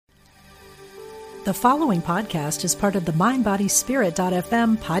The following podcast is part of the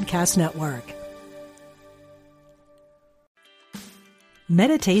MindBodySpirit.fm podcast network.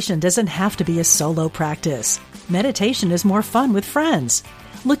 Meditation doesn't have to be a solo practice. Meditation is more fun with friends.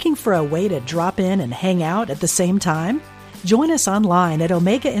 Looking for a way to drop in and hang out at the same time? Join us online at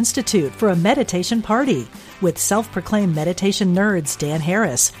Omega Institute for a meditation party with self-proclaimed meditation nerds Dan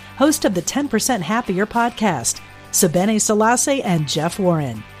Harris, host of the 10% Happier podcast, Sebene Selassie, and Jeff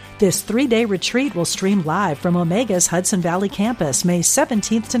Warren. This 3-day retreat will stream live from Omega's Hudson Valley campus May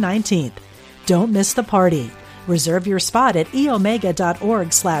 17th to 19th. Don't miss the party. Reserve your spot at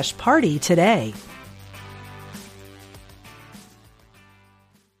eomega.org/party today.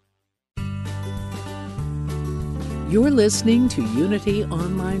 You're listening to Unity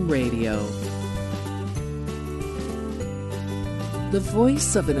Online Radio, the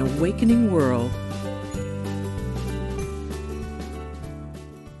voice of an awakening world.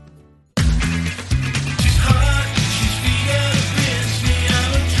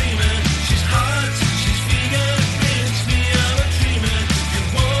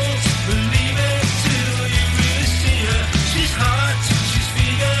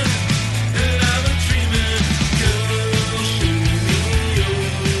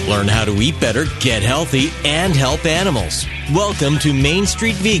 Learn how to eat better, get healthy, and help animals. Welcome to Main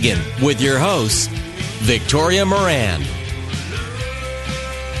Street Vegan with your host, Victoria Moran.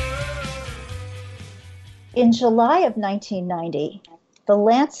 In July of 1990, The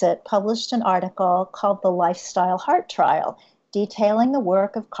Lancet published an article called The Lifestyle Heart Trial, detailing the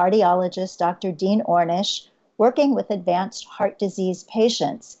work of cardiologist Dr. Dean Ornish working with advanced heart disease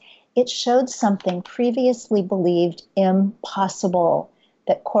patients. It showed something previously believed impossible,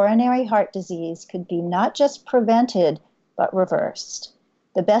 that coronary heart disease could be not just prevented, but reversed.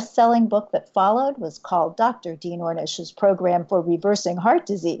 The best-selling book that followed was called Dr. Dean Ornish's Program for Reversing Heart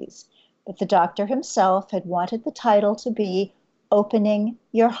Disease, but the doctor himself had wanted the title to be Opening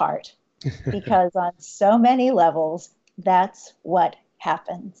Your Heart, because on so many levels, that's what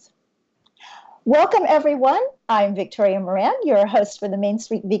happens. Welcome, everyone. I'm Victoria Moran, your host for the Main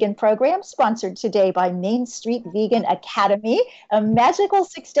Street Vegan program, sponsored today by Main Street Vegan Academy, a magical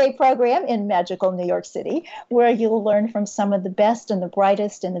 6-day program in magical New York City, where you'll learn from some of the best and the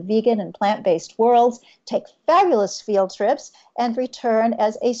brightest in the vegan and plant-based worlds, take fabulous field trips, and return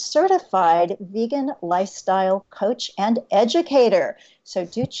as a certified vegan lifestyle coach and educator. So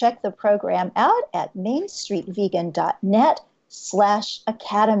do check the program out at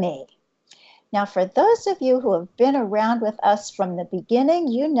mainstreetvegan.net/academy. Now, for those of you who have been around with us from the beginning,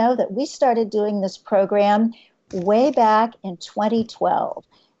 you know that we started doing this program way back in 2012.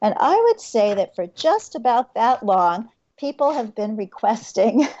 And I would say that for just about that long, people have been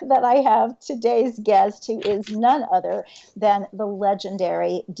requesting that I have today's guest, who is none other than the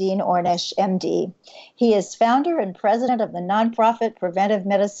legendary Dean Ornish, MD. He is founder and president of the nonprofit Preventive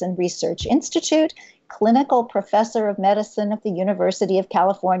Medicine Research Institute, clinical professor of medicine at the University of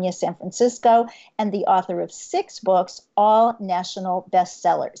California, San Francisco, and the author of 6 books, all national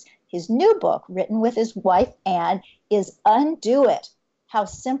bestsellers. His new book, written with his wife, Anne, is Undo It: How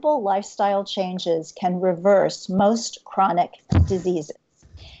Simple Lifestyle Changes Can Reverse Most Chronic Diseases.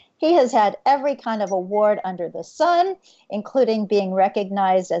 He has had every kind of award under the sun, including being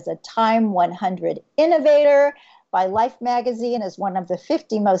recognized as a Time 100 Innovator by Life magazine as one of the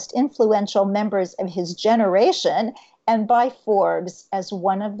 50 most influential members of his generation, and by Forbes as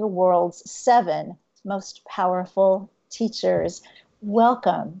one of the world's 7 most powerful teachers.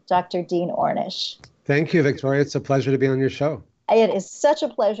 Welcome, Dr. Dean Ornish. Thank you, Victoria. It's a pleasure to be on your show. It is such a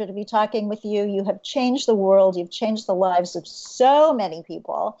pleasure to be talking with you. You have changed the world. You've changed the lives of so many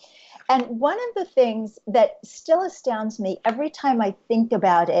people. And one of the things that still astounds me every time I think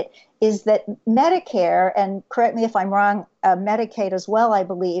about it is that Medicare, and correct me if I'm wrong, Medicaid as well, I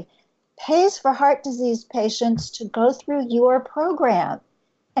believe, pays for heart disease patients to go through your program.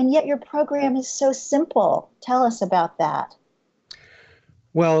 And yet your program is so simple. Tell us about that.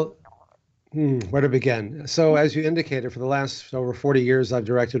 Well, where to begin? So as you indicated, for the last over 40 years, I've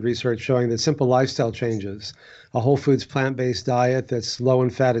directed research showing that simple lifestyle changes, a whole foods plant-based diet that's low in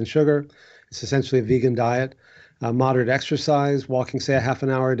fat and sugar, it's essentially a vegan diet, moderate exercise, walking, say, a half an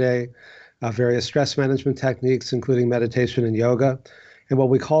hour a day, various stress management techniques, including meditation and yoga, and what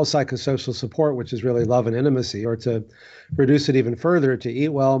we call psychosocial support, which is really love and intimacy, or to reduce it even further, to eat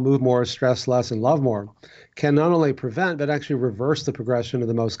well, move more, stress less, and love more, can not only prevent, but actually reverse the progression of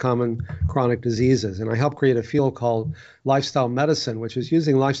the most common chronic diseases. And I help create a field called lifestyle medicine, which is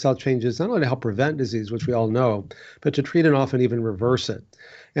using lifestyle changes not only to help prevent disease, which we all know, but to treat and often even reverse it.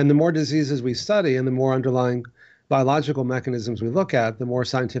 And the more diseases we study and the more underlying biological mechanisms we look at, the more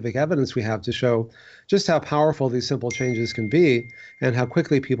scientific evidence we have to show just how powerful these simple changes can be and how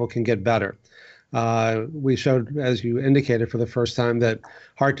quickly people can get better. We showed, as you indicated, for the first time that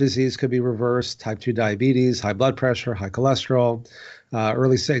heart disease could be reversed, type 2 diabetes, high blood pressure, high cholesterol,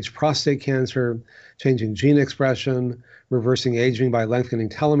 early stage prostate cancer, changing gene expression, reversing aging by lengthening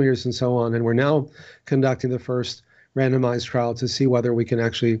telomeres, and so on. And we're now conducting the first randomized trial to see whether we can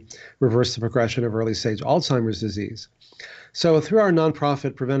actually reverse the progression of early stage Alzheimer's disease. So through our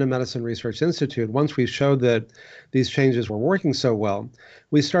nonprofit Preventive Medicine Research Institute, once we showed that these changes were working so well,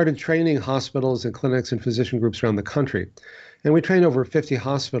 we started training hospitals and clinics and physician groups around the country. And we trained over 50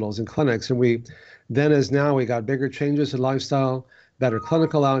 hospitals and clinics. And we got bigger changes in lifestyle, better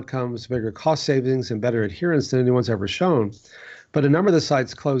clinical outcomes, bigger cost savings, and better adherence than anyone's ever shown. But a number of the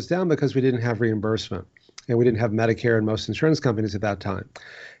sites closed down because we didn't have reimbursement. And we didn't have Medicare and most insurance companies at that time.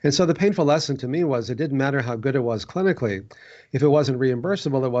 And so the painful lesson to me was it didn't matter how good it was clinically. If it wasn't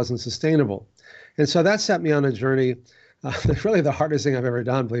reimbursable, it wasn't sustainable. And so that set me on a journey, really the hardest thing I've ever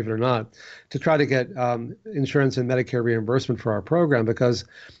done, believe it or not, to try to get insurance and Medicare reimbursement for our program, because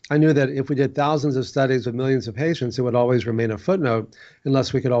I knew that if we did thousands of studies with millions of patients, it would always remain a footnote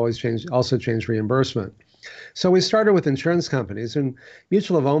unless we could always change reimbursement. So we started with insurance companies, and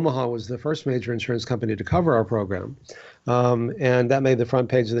Mutual of Omaha was the first major insurance company to cover our program. And that made the front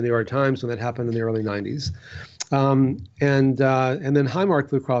page of the New York Times when that happened in the early 90s. And then Highmark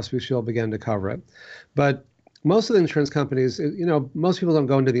Blue Cross Blue Shield began to cover it. But most of the insurance companies, most people don't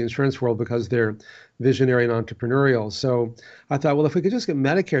go into the insurance world because they're visionary and entrepreneurial. So I thought, well, if we could just get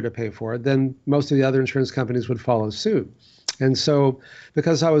Medicare to pay for it, then most of the other insurance companies would follow suit. And so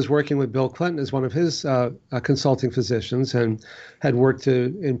because I was working with Bill Clinton as one of his consulting physicians and had worked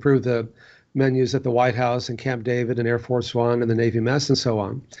to improve the menus at the White House and Camp David and Air Force One and the Navy Mess and so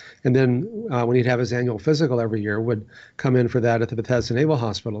on, and then when he'd have his annual physical every year, would come in for that at the Bethesda Naval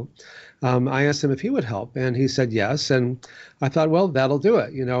Hospital, I asked him if he would help, and he said yes. And I thought, well, that'll do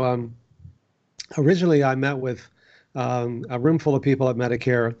it. Originally I met with a room full of people at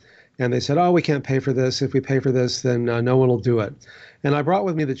Medicare, and they said, oh, we can't pay for this. If we pay for this, then no one will do it. And I brought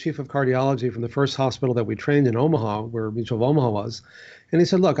with me the chief of cardiology from the first hospital that we trained in Omaha, where Mutual of Omaha was. And he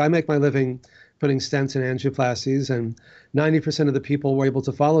said, look, I make my living putting stents in angioplasties, and 90% of the people were able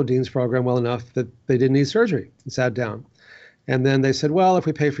to follow Dean's program well enough that they didn't need surgery, and sat down. And then they said, well, if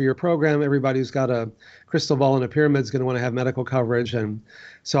we pay for your program, everybody who's got a crystal ball and a pyramid is going to want to have medical coverage. And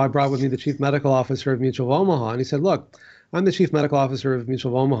so I brought with me the chief medical officer of Mutual of Omaha, and he said, look, I'm the chief medical officer of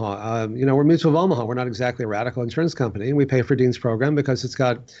Mutual of Omaha. We're Mutual of Omaha. We're not exactly a radical insurance company. And we pay for Dean's program because it's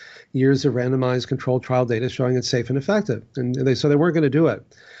got years of randomized controlled trial data showing it's safe and effective. And so they weren't going to do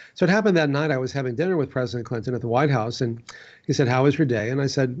it. So it happened that night. I was having dinner with President Clinton at the White House, and he said, how was your day? And I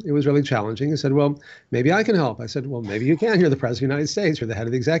said, it was really challenging. He said, well, maybe I can help. I said, well, maybe you can. You're the President of the United States. You're the head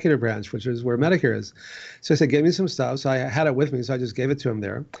of the executive branch, which is where Medicare is. So I said, give me some stuff. So I had it with me, so I just gave it to him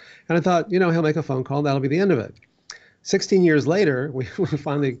there. And I thought, he'll make a phone call. That'll be the end of it. 16 years later, we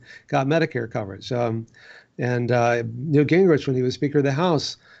finally got Medicare coverage. Newt Gingrich, when he was Speaker of the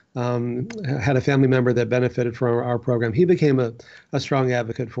House, had a family member that benefited from our program. He became a strong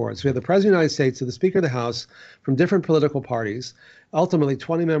advocate for it. So we had the President of the United States and the Speaker of the House from different political parties, ultimately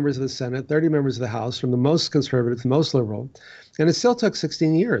 20 members of the Senate, 30 members of the House, from the most conservative to the most liberal. And it still took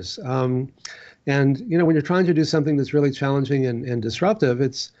 16 years. When you're trying to do something that's really challenging and disruptive,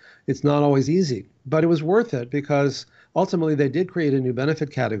 it's not always easy. But it was worth it because ultimately they did create a new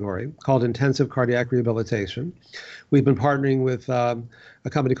benefit category called intensive cardiac rehabilitation. We've been partnering with a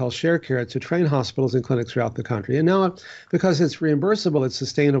company called Sharecare to train hospitals and clinics throughout the country. And now, because it's reimbursable, it's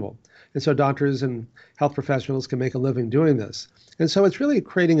sustainable. And so doctors and health professionals can make a living doing this. And so it's really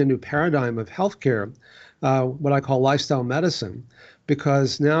creating a new paradigm of healthcare, what I call lifestyle medicine,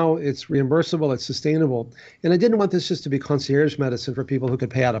 because now it's reimbursable, it's sustainable. And I didn't want this just to be concierge medicine for people who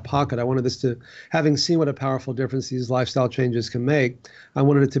could pay out of pocket. I wanted this to, having seen what a powerful difference these lifestyle changes can make, I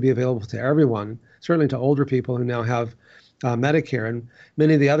wanted it to be available to everyone, certainly to older people who now have Medicare. And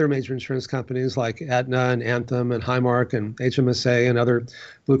many of the other major insurance companies like Aetna and Anthem and Highmark and HMSA and other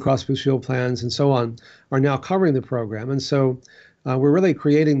Blue Cross Blue Shield plans and so on are now covering the program. And so we're really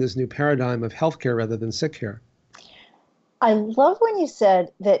creating this new paradigm of healthcare rather than sick care. I love when you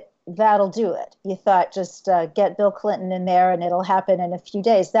said that'll do it. You thought just get Bill Clinton in there and it'll happen in a few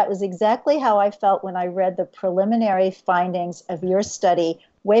days. That was exactly how I felt when I read the preliminary findings of your study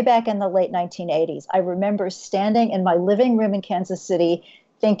way back in the late 1980s. I remember standing in my living room in Kansas City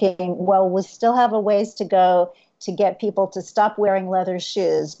thinking, well, we still have a ways to go to get people to stop wearing leather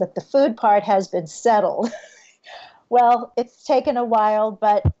shoes, but the food part has been settled. Well, it's taken a while,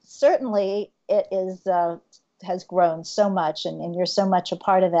 but certainly it is has grown so much, and you're so much a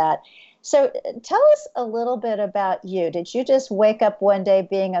part of that. So tell us a little bit about you. Did you just wake up one day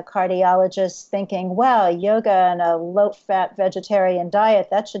being a cardiologist thinking, wow, yoga and a low-fat vegetarian diet,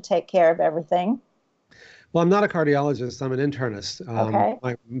 that should take care of everything? Well, I'm not a cardiologist. I'm an internist.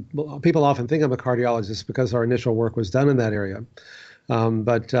 Okay. People often think I'm a cardiologist because our initial work was done in that area.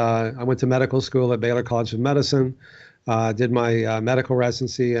 But I went to medical school at Baylor College of Medicine, did my medical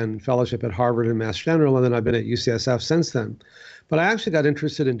residency and fellowship at Harvard and Mass General, and then I've been at UCSF since then. But I actually got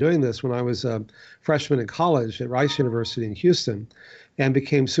interested in doing this when I was a freshman in college at Rice University in Houston and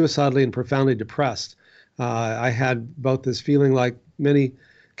became suicidally and profoundly depressed. I had both this feeling like many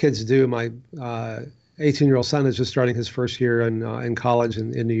kids do. My 18-year-old son is just starting his first year in college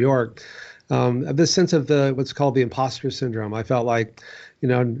in New York. This sense of what's called the imposter syndrome. I felt like,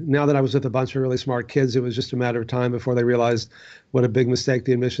 now that I was with a bunch of really smart kids, it was just a matter of time before they realized what a big mistake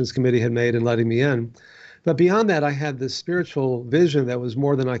the admissions committee had made in letting me in. But beyond that, I had this spiritual vision that was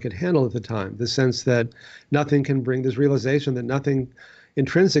more than I could handle at the time, the sense that nothing can bring this realization that nothing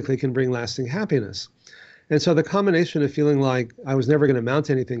intrinsically can bring lasting happiness. And so the combination of feeling like I was never going to amount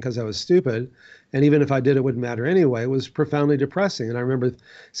to anything because I was stupid, and even if I did, it wouldn't matter anyway, was profoundly depressing. And I remember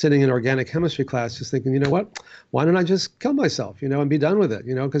sitting in organic chemistry class just thinking, you know what, why don't I just kill myself, and be done with it,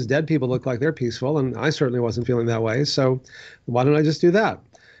 because dead people look like they're peaceful, and I certainly wasn't feeling that way. So why don't I just do that?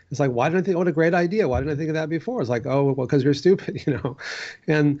 It's like, why didn't I think, what a great idea. Why didn't I think of that before? It's like, oh, well, because you're stupid,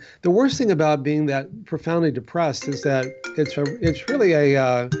 And the worst thing about being that profoundly depressed is that it's really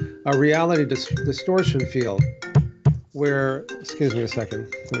a reality distortion field where, excuse me a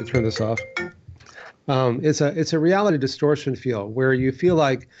second, let me turn this off. It's a reality distortion field where you feel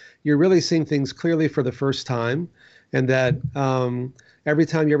like you're really seeing things clearly for the first time, and that every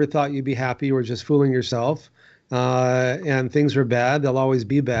time you ever thought you'd be happy, you were just fooling yourself. And things are bad, they'll always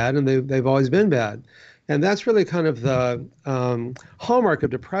be bad, and they've always been bad. And that's really kind of the hallmark of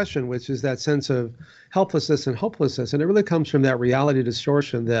depression, which is that sense of helplessness and hopelessness. And it really comes from that reality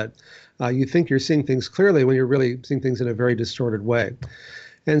distortion that you think you're seeing things clearly when you're really seeing things in a very distorted way.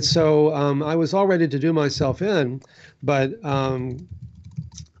 And so I was all ready to do myself in, but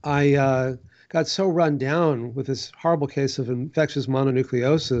I got so run down with this horrible case of infectious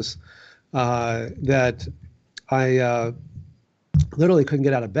mononucleosis that I literally couldn't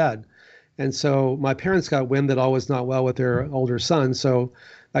get out of bed. And so my parents got wind that all was not well with their older son. So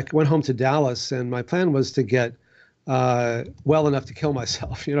I went home to Dallas, and my plan was to get well enough to kill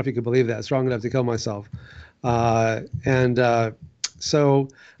myself. If you could believe that, strong enough to kill myself. So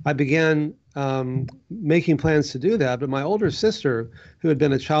I began making plans to do that. But my older sister, who had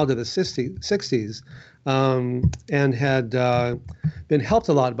been a child of the 60s and had been helped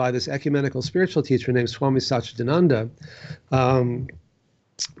a lot by this ecumenical spiritual teacher named Swami Satchidananda,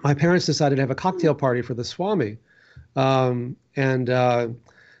 my parents decided to have a cocktail party for the Swami.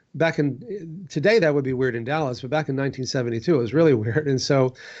 Back in today, that would be weird in Dallas, but back in 1972, it was really weird. And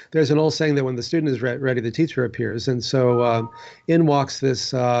so there's an old saying that when the student is ready, the teacher appears. And so in walks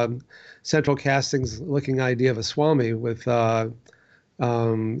this central castings looking idea of a Swami with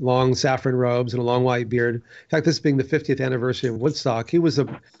long saffron robes and a long white beard. In fact, this being the 50th anniversary of Woodstock, he was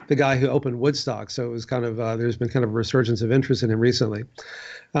the guy who opened Woodstock. So it was kind of, there's been kind of a resurgence of interest in him recently.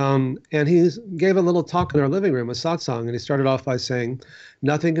 And he gave a little talk in our living room, a satsang, and he started off by saying,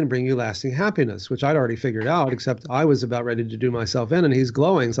 nothing can bring you lasting happiness, which I'd already figured out, except I was about ready to do myself in, and he's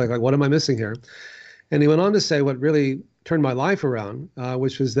glowing. It's like, what am I missing here? And he went on to say what really turned my life around,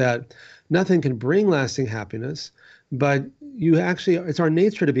 which was that nothing can bring lasting happiness, but it's our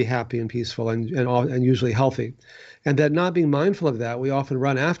nature to be happy and peaceful and usually healthy. And that not being mindful of that, we often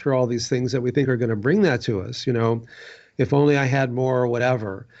run after all these things that we think are going to bring that to us. If only I had more or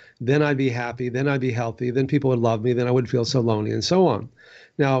whatever, then I'd be happy, then I'd be healthy, then people would love me, then I wouldn't feel so lonely, and so on.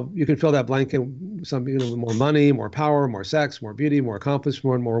 Now, you can fill that blank in more money, more power, more sex, more beauty, more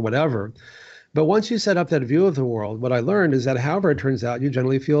accomplishment, more whatever. But once you set up that view of the world, what I learned is that however it turns out, you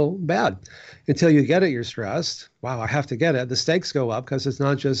generally feel bad. Until you get it, you're stressed. Wow, I have to get it. The stakes go up because it's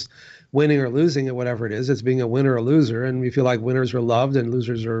not just winning or losing at whatever it is. It's being a winner or a loser. And you feel like winners are loved and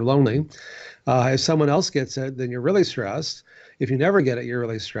losers are lonely. If someone else gets it, then you're really stressed. If you never get it, you're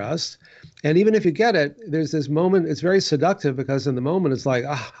really stressed. And even if you get it, there's this moment, it's very seductive because in the moment it's like,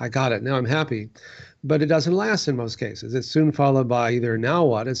 I got it, now I'm happy. But it doesn't last in most cases. It's soon followed by either now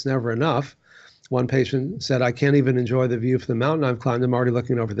what, it's never enough. One patient said, I can't even enjoy the view from the mountain I've climbed, I'm already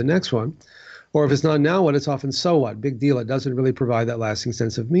looking over the next one. Or if it's not now what, it's often so what, big deal. It doesn't really provide that lasting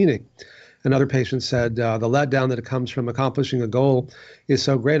sense of meaning. Another patient said, the letdown that comes from accomplishing a goal is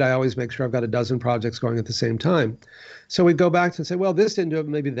so great, I always make sure I've got a dozen projects going at the same time. So we go back and say, well, this didn't do it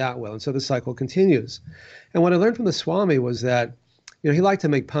maybe that well. And so the cycle continues. And what I learned from the Swami was that, he liked to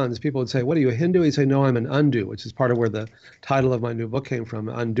make puns. People would say, what are you, a Hindu? He'd say, no, I'm an Undu, which is part of where the title of my new book came from,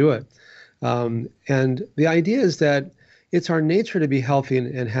 Undo It. And the idea is that it's our nature to be healthy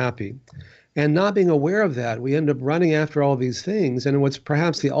and happy. And not being aware of that, we end up running after all these things. And what's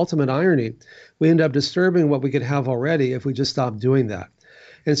perhaps the ultimate irony, we end up disturbing what we could have already if we just stop doing that.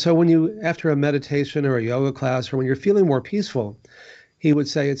 And so when you, after a meditation or a yoga class, or when you're feeling more peaceful, he would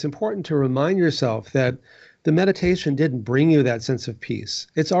say it's important to remind yourself that the meditation didn't bring you that sense of peace.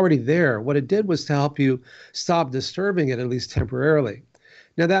 It's already there. What it did was to help you stop disturbing it, at least temporarily.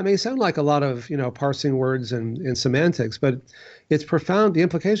 Now, that may sound like a lot of, parsing words and semantics, but it's profound. The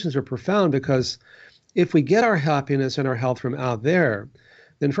implications are profound, because if we get our happiness and our health from out there,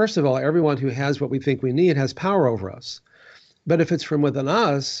 then first of all, everyone who has what we think we need has power over us. But if it's from within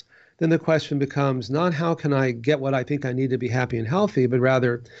us, then the question becomes not how can I get what I think I need to be happy and healthy, but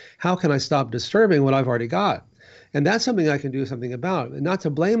rather how can I stop disturbing what I've already got? And that's something I can do something about, and not to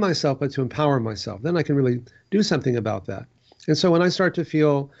blame myself, but to empower myself. Then I can really do something about that. And so when I start to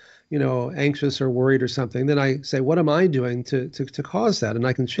feel, anxious or worried or something, then I say, what am I doing to cause that? And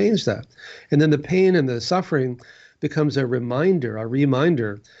I can change that. And then the pain and the suffering becomes a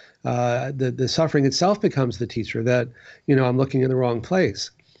reminder. The suffering itself becomes the teacher that, I'm looking in the wrong place.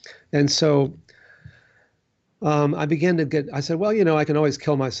 And so I began to I said, well, I can always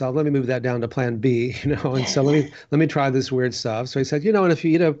kill myself. Let me move that down to plan B, and so let me try this weird stuff. So he said, and if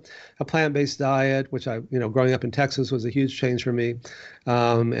you eat a plant-based diet, which I, growing up in Texas was a huge change for me,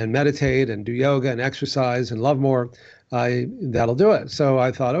 and meditate and do yoga and exercise and love more, that'll do it. So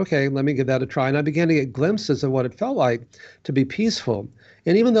I thought, okay, let me give that a try. And I began to get glimpses of what it felt like to be peaceful.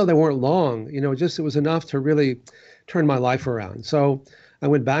 And even though they weren't long, it was enough to really turn my life around. So I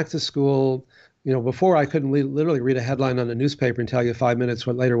went back to school. Before I couldn't literally read a headline on a newspaper and tell you 5 minutes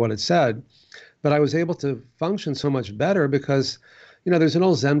later what it said. But I was able to function so much better because, there's an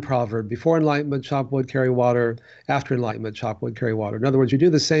old Zen proverb, before enlightenment, chop wood, carry water. After enlightenment, chop wood, carry water. In other words, you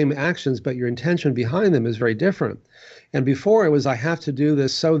do the same actions, but your intention behind them is very different. And before it was, I have to do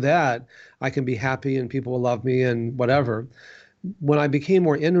this so that I can be happy and people will love me and whatever. When I became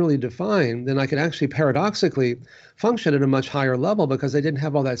more inwardly defined, then I could actually paradoxically function at a much higher level because I didn't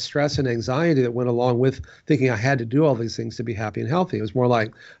have all that stress and anxiety that went along with thinking I had to do all these things to be happy and healthy. It was more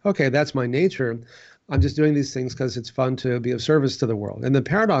like, okay, that's my nature. I'm just doing these things because it's fun to be of service to the world. And the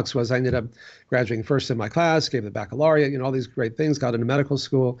paradox was I ended up graduating first in my class, gave the baccalaureate, all these great things, got into medical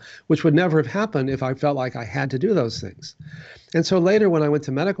school, which would never have happened if I felt like I had to do those things. And so later when I went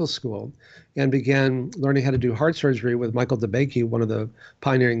to medical school and began learning how to do heart surgery with Michael DeBakey, one of the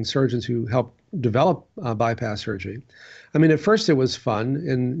pioneering surgeons who helped develop bypass surgery. I mean, at first it was fun.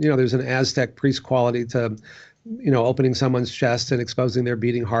 And, there's an Aztec priest quality to opening someone's chest and exposing their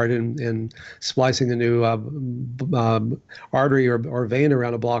beating heart and splicing a new artery or vein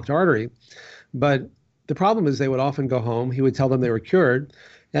around a blocked artery. But the problem is they would often go home. He would tell them they were cured.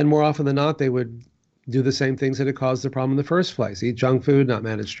 And more often than not, they would do the same things that had caused the problem in the first place. Eat junk food, not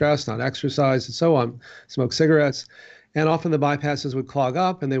manage stress, not exercise, and so on. Smoke cigarettes. And often the bypasses would clog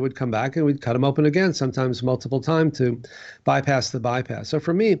up and they would come back and we'd cut them open again, sometimes multiple times to bypass the bypass. So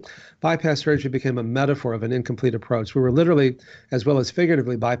for me, bypass surgery became a metaphor of an incomplete approach. We were literally, as well as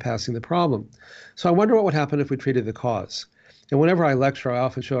figuratively, bypassing the problem. So I wonder what would happen if we treated the cause. And whenever I lecture, I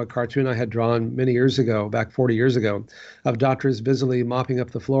often show a cartoon I had drawn many years ago, back 40 years ago, of doctors busily mopping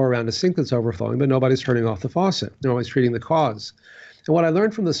up the floor around a sink that's overflowing, but nobody's turning off the faucet. They're always treating the cause. And what I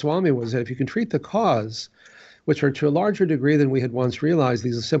learned from the Swami was that if you can treat the cause, which are to a larger degree than we had once realized,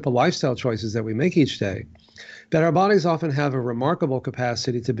 these are simple lifestyle choices that we make each day, that our bodies often have a remarkable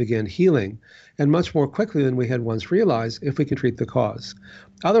capacity to begin healing, and much more quickly than we had once realized if we can treat the cause.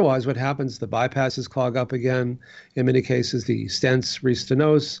 Otherwise, what happens, the bypasses clog up again. In many cases, the stents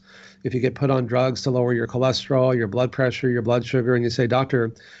restenose. If you get put on drugs to lower your cholesterol, your blood pressure, your blood sugar, and you say,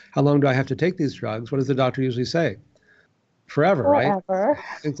 doctor, how long do I have to take these drugs? What does the doctor usually say? Forever, right?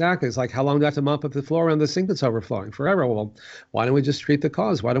 Exactly. It's like, how long do I have to mop up the floor around the sink that's overflowing? Forever. Well, why don't we just treat the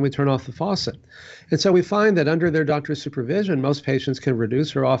cause? Why don't we turn off the faucet? And so we find that under their doctor's supervision, most patients can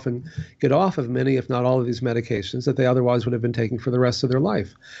reduce or often get off of many, if not all of these medications that they otherwise would have been taking for the rest of their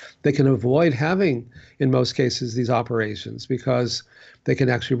life. They can avoid having, in most cases, these operations because they can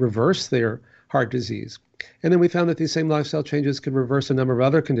actually reverse their heart disease. And then we found that these same lifestyle changes can reverse a number of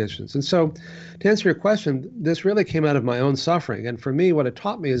other conditions. And so to answer your question, this really came out of my own suffering. And for me, what it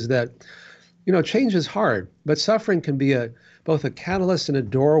taught me is that change is hard, but suffering can be both a catalyst and a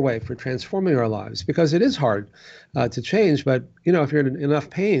doorway for transforming our lives because it is hard to change. But, if you're in enough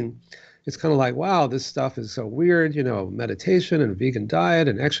pain, it's kind of like, wow, this stuff is so weird, meditation and vegan diet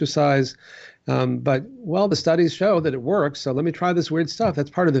and exercise. But the studies show that it works. So let me try this weird stuff. That's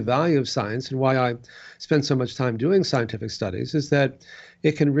part of the value of science and why I spend so much time doing scientific studies is that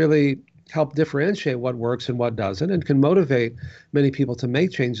it can really help differentiate what works and what doesn't, and can motivate many people to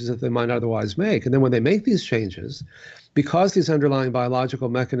make changes that they might otherwise make. And then when they make these changes, because these underlying biological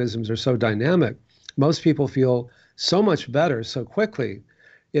mechanisms are so dynamic, most people feel so much better so quickly.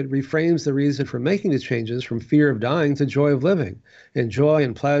 It reframes the reason for making these changes from fear of dying to joy of living. And joy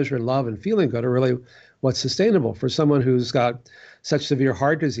and pleasure and love and feeling good are really what's sustainable. For someone who's got such severe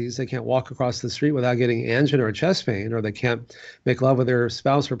heart disease, they can't walk across the street without getting angina or chest pain, or they can't make love with their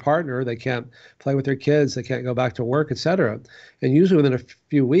spouse or partner, they can't play with their kids, they can't go back to work, etc. And usually within a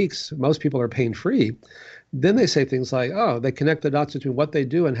few weeks, most people are pain-free. Then they say things like, oh, they connect the dots between what they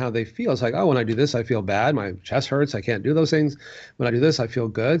do and how they feel. It's like, oh, when I do this, I feel bad. My chest hurts. I can't do those things. When I do this, I feel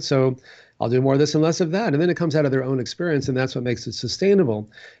good. So I'll do more of this and less of that. And then it comes out of their own experience, and that's what makes it sustainable.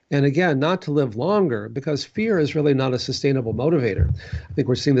 And again, not to live longer, because fear is really not a sustainable motivator. I think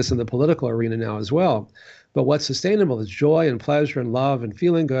we're seeing this in the political arena now as well. But what's sustainable is joy and pleasure and love and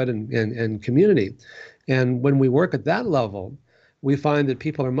feeling good and community. And when we work at that level, we find that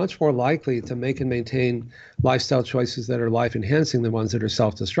people are much more likely to make and maintain lifestyle choices that are life-enhancing than ones that are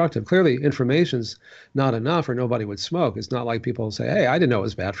self-destructive. Clearly, information's not enough, or nobody would smoke. It's not like people say, hey, I didn't know it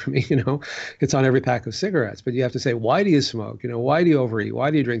was bad for me. It's on every pack of cigarettes. But you have to say, why do you smoke? Why do you overeat? Why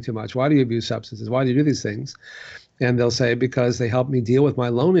do you drink too much? Why do you abuse substances? Why do you do these things? And they'll say, because they help me deal with my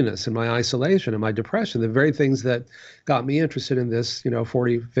loneliness and my isolation and my depression, the very things that got me interested in this,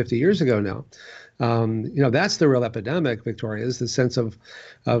 40, 50 years ago now. That's the real epidemic, Victoria, is the sense of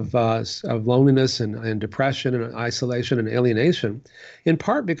loneliness and depression and isolation and alienation, in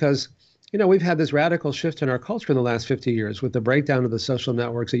part because we've had this radical shift in our culture in the last 50 years with the breakdown of the social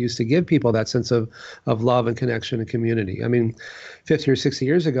networks that used to give people that sense of love and connection and community. I mean, 50 or 60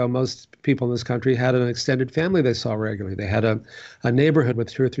 years ago, most people in this country had an extended family they saw regularly. They had a neighborhood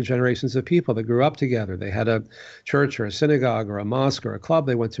with 2 or 3 generations of people that grew up together. They had a church or a synagogue or a mosque or a club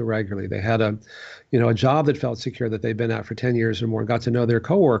they went to regularly. They had a job that felt secure that they'd been at for 10 years or more, got to know their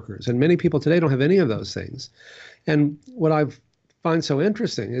coworkers. And many people today don't have any of those things. And what I find so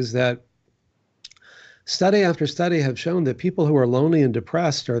interesting is that study after study have shown that people who are lonely and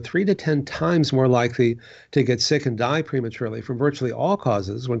depressed are 3 to 10 times more likely to get sick and die prematurely from virtually all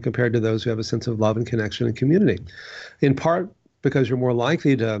causes when compared to those who have a sense of love and connection and community. In part because you're more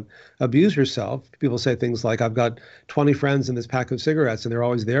likely to abuse yourself. People say things like, I've got 20 friends in this pack of cigarettes and they're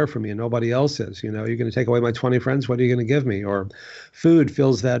always there for me and nobody else is. You're going to take away my 20 friends, what are you going to give me? Or food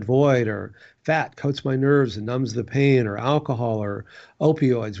fills that void, or fat coats my nerves and numbs the pain, or alcohol, or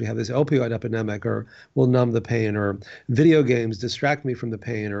opioids. We have this opioid epidemic, or will numb the pain, or video games distract me from the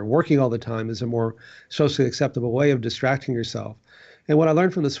pain, or working all the time is a more socially acceptable way of distracting yourself. And what I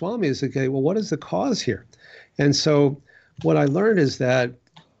learned from the Swami is, okay, well, what is the cause here? And so what I learned is that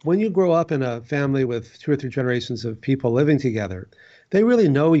when you grow up in a family with 2 or 3 generations of people living together, they really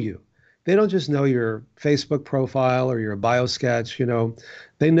know you. They don't just know your Facebook profile or your bio sketch,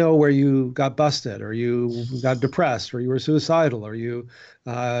 they know where you got busted, or you got depressed, or you were suicidal, or you,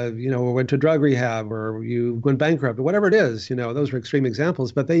 went to drug rehab, or you went bankrupt, or whatever it is. Those are extreme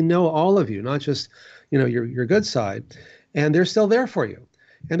examples, but they know all of you, not just, your good side, and they're still there for you.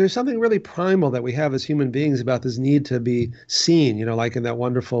 And there's something really primal that we have as human beings about this need to be seen, like in that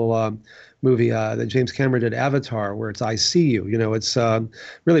wonderful movie that James Cameron did, Avatar, where it's I see you. It's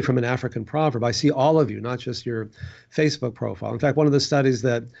really from an African proverb. I see all of you, not just your Facebook profile. In fact, one of the studies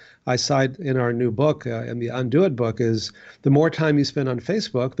that I cite in our new book, in the Undo It book, is the more time you spend on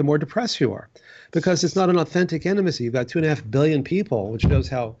Facebook, the more depressed you are, because it's not an authentic intimacy. You've got 2.5 billion people, which shows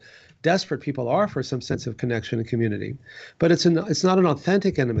how desperate people are for some sense of connection and community. But it's not an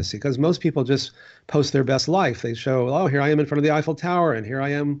authentic intimacy, because most people just post their best life. They show, oh, here I am in front of the Eiffel Tower, and here I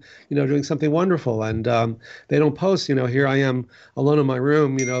am, doing something wonderful. And they don't post, here I am alone in my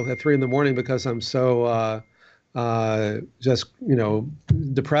room, at 3 a.m. because I'm so just,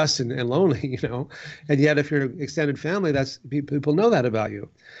 depressed and lonely, And yet if you're an extended family, that's people know that about you.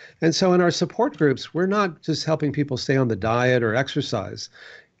 And so in our support groups, we're not just helping people stay on the diet or exercise.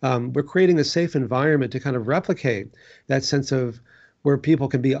 We're creating a safe environment to kind of replicate that sense of where people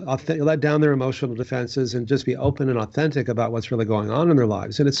can be let down their emotional defenses and just be open and authentic about what's really going on in their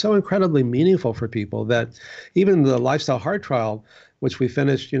lives. And it's so incredibly meaningful for people that even the Lifestyle Heart Trial, which we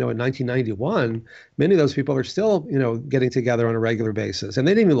finished, in 1991, many of those people are still, getting together on a regular basis. And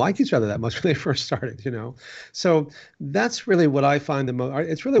they didn't even like each other that much when they first started. So that's really what I find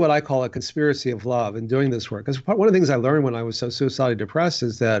it's really what I call a conspiracy of love in doing this work. Because one of the things I learned when I was so suicidally depressed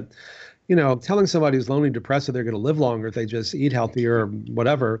is that, telling somebody who's lonely, depressed, that they're going to live longer if they just eat healthier or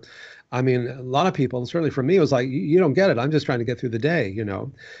whatever. I mean, a lot of people, certainly for me, it was like, you don't get it. I'm just trying to get through the day,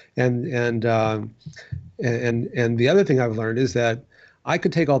 And the other thing I've learned is that I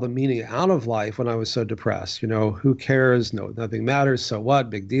could take all the meaning out of life when I was so depressed. Who cares? No, nothing matters. So what?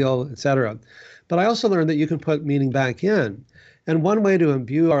 Big deal, etc. But I also learned that you can put meaning back in. And one way to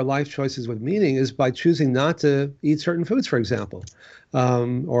imbue our life choices with meaning is by choosing not to eat certain foods, for example,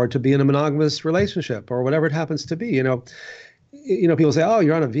 or to be in a monogamous relationship or whatever it happens to be. People say, oh,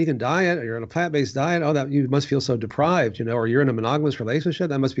 you're on a vegan diet or you're on a plant-based diet. Oh, that you must feel so deprived, or you're in a monogamous relationship.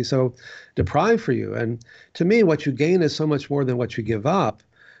 That must be so deprived for you. And to me, what you gain is so much more than what you give up.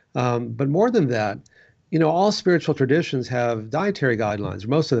 But more than that, all spiritual traditions have dietary guidelines,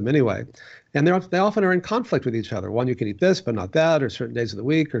 most of them anyway. And they often are in conflict with each other. One, you can eat this, but not that, or certain days of the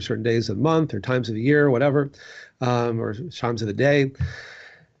week, or certain days of the month, or times of the year, whatever, or times of the day.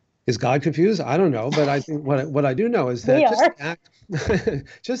 Is God confused? I don't know, but I think what I do know is that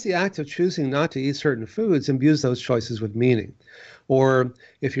just the act of choosing not to eat certain foods imbues those choices with meaning. Or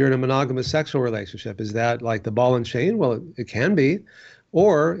if you're in a monogamous sexual relationship, is that like the ball and chain? Well, it can be.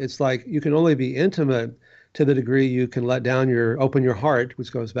 Or it's like you can only be intimate to the degree you can open your heart,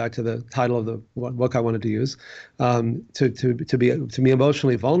 which goes back to the title of the book I wanted to use, to be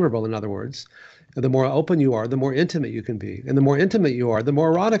emotionally vulnerable. In other words. The more open you are, the more intimate you can be. And the more intimate you are, the more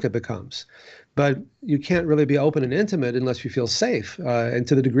erotic it becomes. But you can't really be open and intimate unless you feel safe. And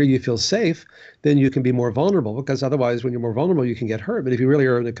to the degree you feel safe, then you can be more vulnerable, because otherwise when you're more vulnerable, you can get hurt. But if you really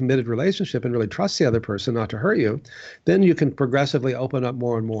are in a committed relationship and really trust the other person not to hurt you, then you can progressively open up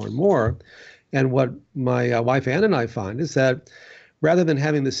more and more and more. And what my wife Ann and I find is that rather than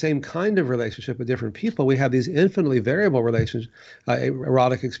having the same kind of relationship with different people, we have these infinitely variable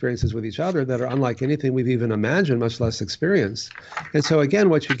erotic experiences with each other that are unlike anything we've even imagined, much less experienced. And so again,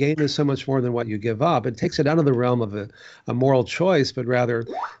 what you gain is so much more than what you give up. It takes it out of the realm of a moral choice, but rather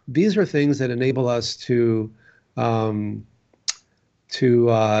these are things that enable us to live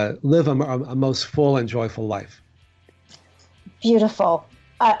a most full and joyful life. Beautiful.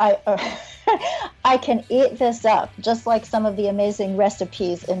 I can eat this up, just like some of the amazing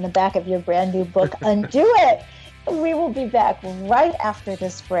recipes in the back of your brand new book, Undo It. We will be back right after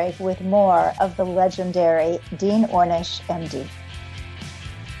this break with more of the legendary Dean Ornish, MD.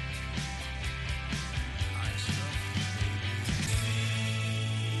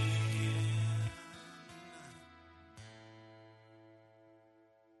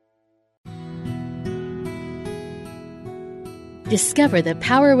 Discover the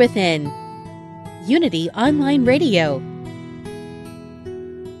power within. Unity Online Radio.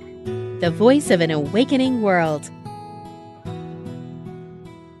 The voice of an awakening world.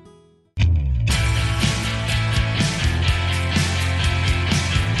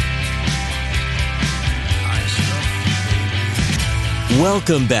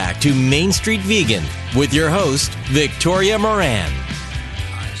 Welcome back to Main Street Vegan with your host, Victoria Moran.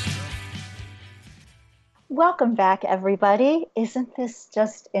 Welcome back, everybody. Isn't this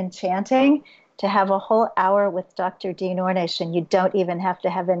just enchanting to have a whole hour with Dr. Dean Ornish and you don't even have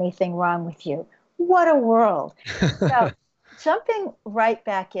to have anything wrong with you? What a world. So, jumping right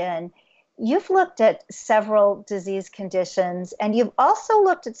back in, you've looked at several disease conditions, and you've also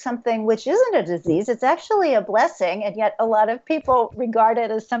looked at something which isn't a disease. It's actually a blessing, and yet a lot of people regard it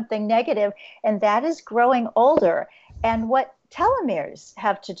as something negative, and that is growing older. And what telomeres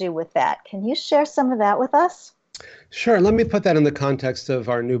have to do with that. Can you share some of that with us? Sure. Let me put that in the context of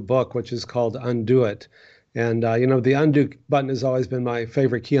our new book, which is called Undo It. And, the undo button has always been my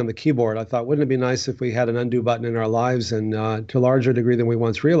favorite key on the keyboard. I thought, wouldn't it be nice if we had an undo button in our lives? And to a larger degree than we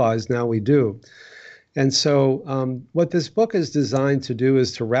once realized, now we do. And so what this book is designed to do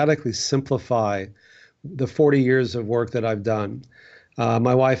is to radically simplify the 40 years of work that I've done.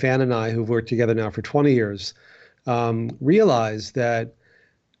 My wife, Ann, and I, who've worked together now for 20 years, realized that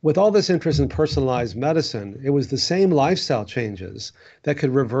with all this interest in personalized medicine, it was the same lifestyle changes that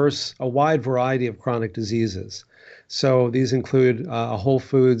could reverse a wide variety of chronic diseases. So these include a whole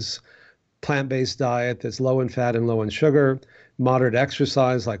foods, plant-based diet that's low in fat and low in sugar, moderate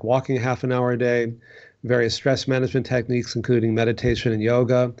exercise like walking half an hour a day, various stress management techniques, including meditation and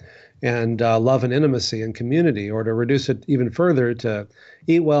yoga, and love and intimacy and community, or to reduce it even further to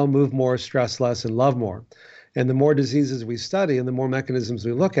eat well, move more, stress less, and love more. And the more diseases we study and the more mechanisms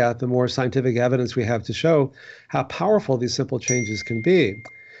we look at, the more scientific evidence we have to show how powerful these simple changes can be.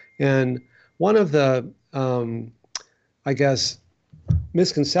 And one of the, I guess,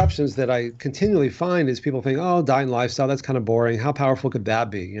 misconceptions that I continually find is people think, oh, diet and lifestyle, that's kind of boring. How powerful could that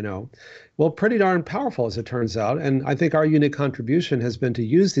be, you know? Well, pretty darn powerful, as it turns out. And I think our unique contribution has been to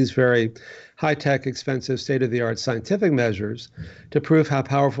use these very high-tech, expensive, state-of-the-art scientific measures to prove how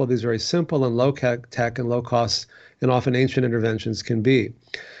powerful these very simple and low-tech and low-cost and often ancient interventions can be.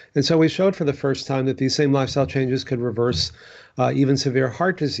 And so we showed for the first time that these same lifestyle changes could reverse even severe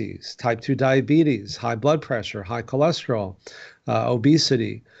heart disease, type 2 diabetes, high blood pressure, high cholesterol,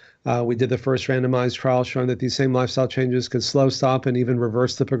 obesity. We did the first randomized trial showing that these same lifestyle changes could slow, stop, and even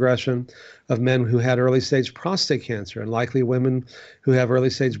reverse the progression of men who had early stage prostate cancer and likely women who have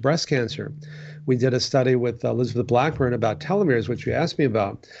early stage breast cancer. We did a study with Elizabeth Blackburn about telomeres, which you asked me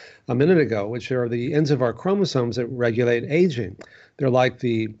about a minute ago, which are the ends of our chromosomes that regulate aging. They're like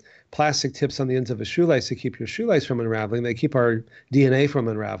the plastic tips on the ends of a shoelace to keep your shoelace from unraveling. They keep our DNA from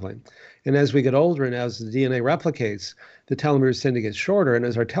unraveling. And as we get older and as the DNA replicates, the telomeres tend to get shorter. And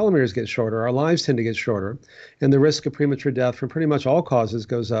as our telomeres get shorter, our lives tend to get shorter. And the risk of premature death from pretty much all causes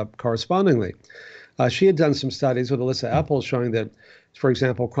goes up correspondingly. She had done some studies with Alyssa Eppel showing that, for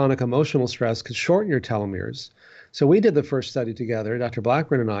example, chronic emotional stress could shorten your telomeres. So we did the first study together, Dr.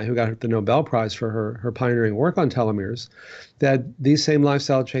 Blackburn and I, who got the Nobel Prize for her pioneering work on telomeres, that these same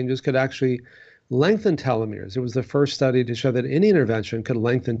lifestyle changes could actually lengthen telomeres. It was the first study to show that any intervention could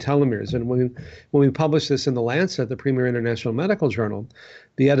lengthen telomeres. And when we published this in The Lancet, the premier international medical journal,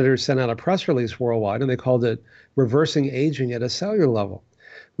 the editors sent out a press release worldwide, and they called it Reversing Aging at a Cellular Level.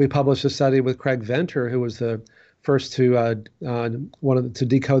 We published a study with Craig Venter, who was the first to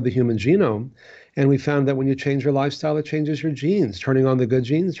decode the human genome. And we found that when you change your lifestyle, it changes your genes, turning on the good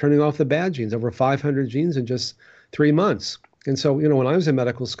genes, turning off the bad genes, over 500 genes in just 3 months. And so, when I was in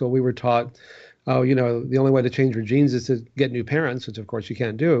medical school, we were taught, the only way to change your genes is to get new parents, which of course you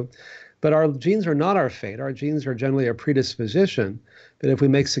can't do. But our genes are not our fate. Our genes are generally a predisposition. But if we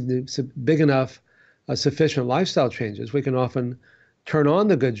make big enough, sufficient lifestyle changes, we can often turn on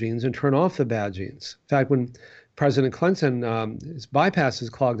the good genes and turn off the bad genes. In fact, when President Clinton, his bypasses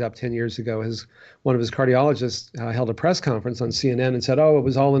clogged up 10 years ago, one of his cardiologists held a press conference on CNN and said, oh, it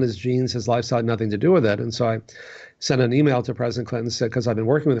was all in his genes, his lifestyle had nothing to do with it. And so I sent an email to President Clinton, said, because I've been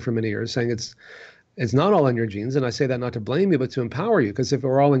working with him for many years, saying it's not all in your genes. And I say that not to blame you, but to empower you, because if it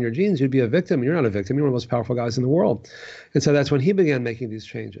were all in your genes, you'd be a victim. You're not a victim. You're one of the most powerful guys in the world. And so that's when he began making these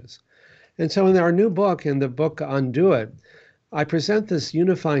changes. And so in our new book, in the book Undo It, I present this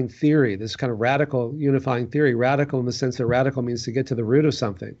unifying theory, this kind of radical unifying theory, radical in the sense that radical means to get to the root of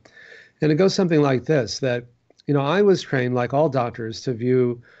something. And it goes something like this, that, I was trained, like all doctors, to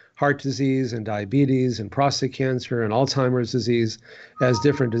view heart disease and diabetes and prostate cancer and Alzheimer's disease as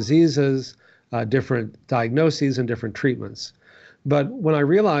different diseases, different diagnoses, and different treatments. But when I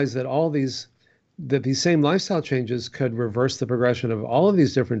realized that these same lifestyle changes could reverse the progression of all of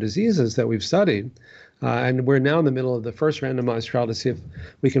these different diseases that we've studied, and we're now in the middle of the first randomized trial to see if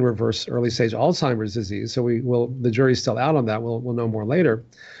we can reverse early stage Alzheimer's disease. So the jury's still out on that. We'll know more later.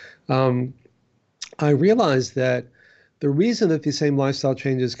 I realized that the reason that these same lifestyle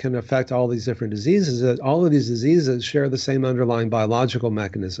changes can affect all these different diseases is that all of these diseases share the same underlying biological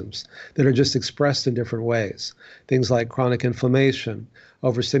mechanisms that are just expressed in different ways. Things like chronic inflammation,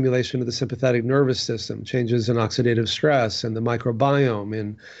 overstimulation of the sympathetic nervous system, changes in oxidative stress and the microbiome,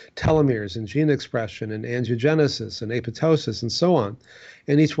 in telomeres and gene expression and angiogenesis and apoptosis and so on.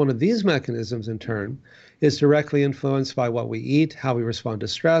 And each one of these mechanisms in turn is directly influenced by what we eat, how we respond to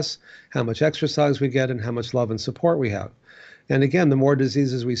stress, how much exercise we get, and how much love and support we have. And again, the more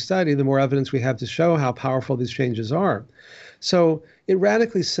diseases we study, the more evidence we have to show how powerful these changes are. So it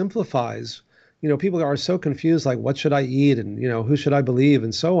radically simplifies. People are so confused, like, what should I eat? And, who should I believe?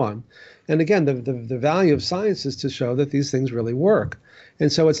 And so on. And again, the value of science is to show that these things really work.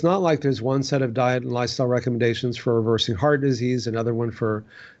 And so it's not like there's one set of diet and lifestyle recommendations for reversing heart disease, another one for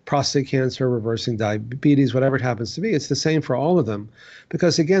prostate cancer, reversing diabetes, whatever it happens to be. It's the same for all of them.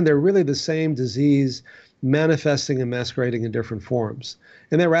 Because again, they're really the same disease manifesting and masquerading in different forms.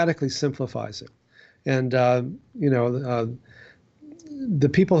 And that radically simplifies it. And, the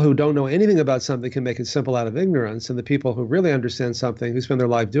people who don't know anything about something can make it simple out of ignorance, and the people who really understand something, who spend their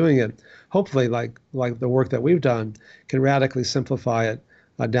life doing it, hopefully, like the work that we've done, can radically simplify it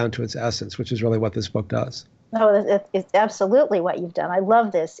down to its essence, which is really what this book does. No, it's absolutely what you've done. I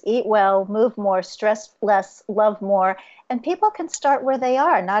love this. Eat well, move more, stress less, love more. And people can start where they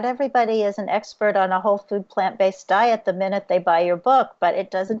are. Not everybody is an expert on a whole food plant-based diet the minute they buy your book, but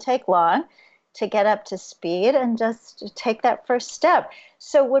it doesn't take long to get up to speed and just take that first step.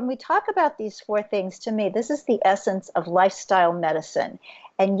 So when we talk about these four things, to me, this is the essence of lifestyle medicine.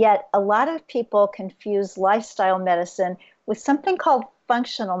 And yet a lot of people confuse lifestyle medicine with something called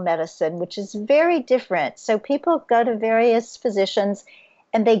functional medicine, which is very different. So people go to various physicians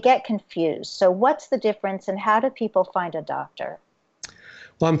and they get confused. So what's the difference and how do people find a doctor?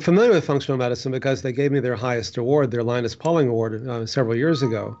 Well, I'm familiar with functional medicine because they gave me their highest award, their Linus Pauling Award, several years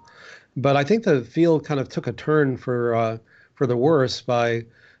ago. But I think the field kind of took a turn for the worse by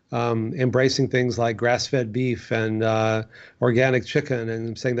embracing things like grass-fed beef and organic chicken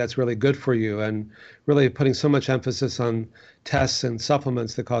and saying that's really good for you, and really putting so much emphasis on tests and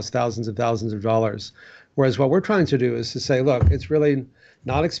supplements that cost thousands and thousands of dollars. Whereas what we're trying to do is to say, look, it's really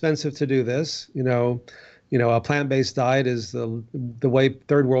not expensive to do this. A plant-based diet is the way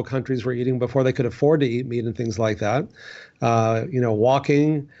third world countries were eating before they could afford to eat meat and things like that.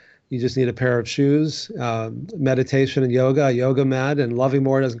 Walking. You just need a pair of shoes, meditation and yoga, a yoga mat, and loving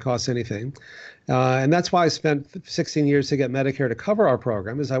more doesn't cost anything. And that's why I spent 16 years to get Medicare to cover our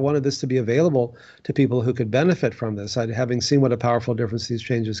program, is I wanted this to be available to people who could benefit from this, having seen what a powerful difference these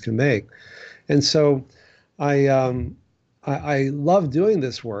changes can make. And so I love doing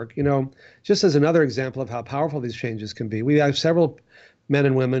this work. Just as another example of how powerful these changes can be, we have several men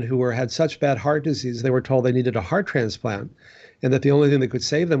and women who had such bad heart disease, they were told they needed a heart transplant, and that the only thing that could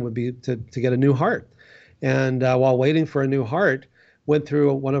save them would be to get a new heart. And while waiting for a new heart, went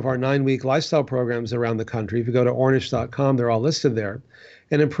through one of our 9-week lifestyle programs around the country. If you go to ornish.com, they're all listed there,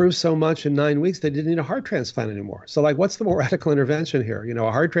 and improved so much in 9 weeks they didn't need a heart transplant anymore. So what's the more radical intervention here?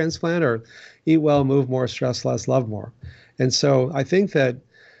 A heart transplant or eat well, move more, stress less, love more. And so I think that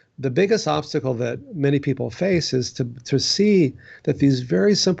the biggest obstacle that many people face is to see that these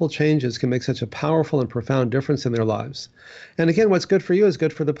very simple changes can make such a powerful and profound difference in their lives. And again, what's good for you is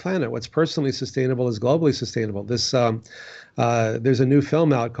good for the planet. What's personally sustainable is globally sustainable. There's a new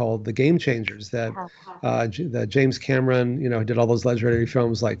film out called The Game Changers that James Cameron, did all those legendary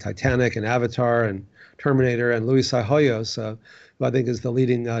films like Titanic and Avatar and Terminator, and Luis Hoyos, who I think is the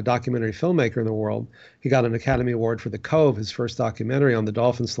leading documentary filmmaker in the world. He got an Academy Award for The Cove, his first documentary on the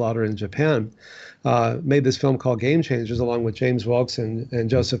dolphin slaughter in Japan. Made this film called Game Changers along with James Wilkes and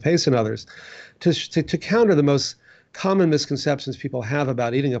Joseph Pace and others to counter the most common misconceptions people have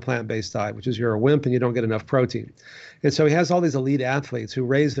about eating a plant-based diet, which is you're a wimp and you don't get enough protein. And so he has all these elite athletes who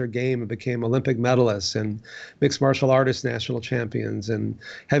raised their game and became Olympic medalists and mixed martial artist national champions and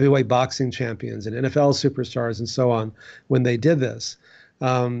heavyweight boxing champions and NFL superstars and so on when they did this.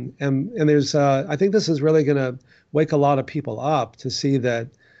 And there's, I think this is really going to wake a lot of people up to see that.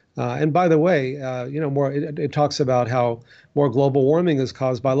 And by the way, it talks about how more global warming is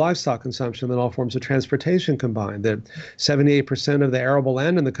caused by livestock consumption than all forms of transportation combined. That 78% of the arable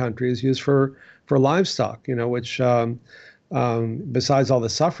land in the country is used for livestock, which besides all the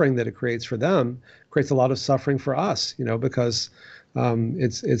suffering that it creates for them, creates a lot of suffering for us, because we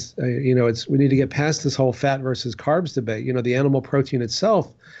need to get past this whole fat versus carbs debate. The animal protein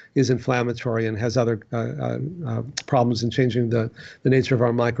itself is inflammatory and has other problems in changing the nature of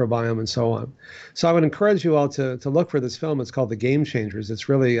our microbiome and so on. So I would encourage you all to look for this film. It's called The Game Changers. It's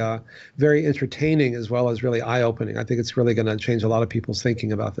really very entertaining as well as really eye-opening. I think it's really going to change a lot of people's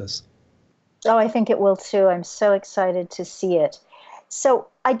thinking about this. Oh, I think it will too. I'm so excited to see it. So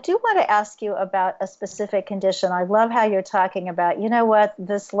I do want to ask you about a specific condition. I love how you're talking about,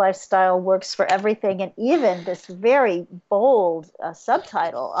 this lifestyle works for everything, and even this very bold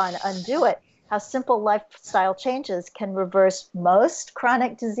subtitle on Undo It, how simple lifestyle changes can reverse most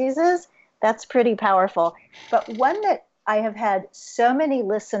chronic diseases. That's pretty powerful. But one that I have had so many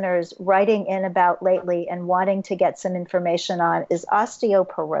listeners writing in about lately and wanting to get some information on is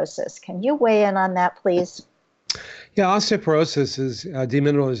osteoporosis. Can you weigh in on that, please? Yeah, osteoporosis is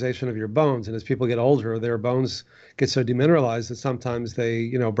demineralization of your bones. And as people get older, their bones get so demineralized that sometimes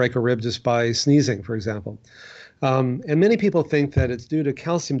they, break a rib just by sneezing, for example. And many people think that it's due to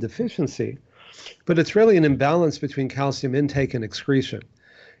calcium deficiency, but it's really an imbalance between calcium intake and excretion.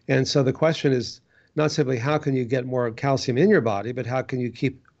 And so the question is not simply how can you get more calcium in your body, but how can you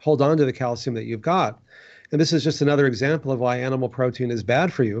hold on to the calcium that you've got? And this is just another example of why animal protein is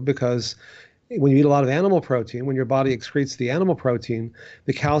bad for you, because when you eat a lot of animal protein, when your body excretes the animal protein,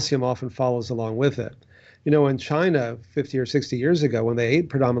 the calcium often follows along with it. In China 50 or 60 years ago, when they ate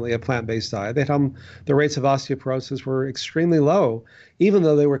predominantly a plant-based diet, the rates of osteoporosis were extremely low, even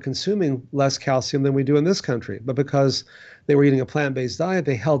though they were consuming less calcium than we do in this country. But because they were eating a plant-based diet,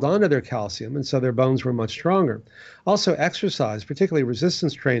 they held on to their calcium, and so their bones were much stronger. Also, exercise, particularly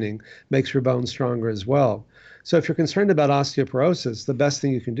resistance training, makes your bones stronger as well. So if you're concerned about osteoporosis, the best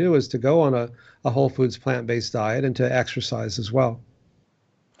thing you can do is to go on a whole foods plant-based diet and to exercise as well.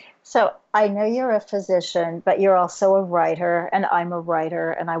 So I know you're a physician, but you're also a writer, and I'm a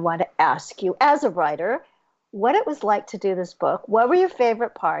writer, and I want to ask you, as a writer, what it was like to do this book. What were your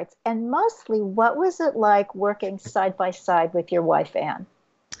favorite parts? And mostly, what was it like working side by side with your wife, Anne?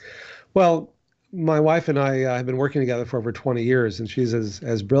 Well, my wife and I have been working together for over 20 years, and she's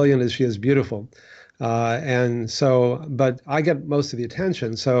as brilliant as she is beautiful. But I get most of the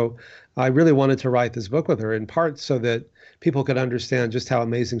attention. So I really wanted to write this book with her, in part so that people could understand just how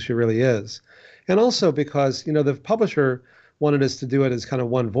amazing she really is. And also because, the publisher wanted us to do it as kind of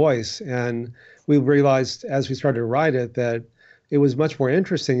one voice. And we realized as we started to write it that it was much more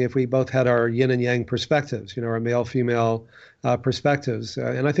interesting if we both had our yin and yang perspectives, our male-female perspectives.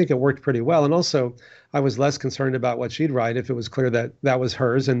 And I think it worked pretty well. And also, I was less concerned about what she'd write if it was clear that that was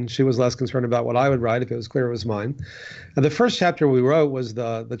hers, and she was less concerned about what I would write if it was clear it was mine. And the first chapter we wrote was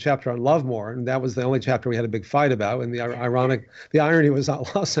the chapter on Lovemore, and that was the only chapter we had a big fight about. And the irony was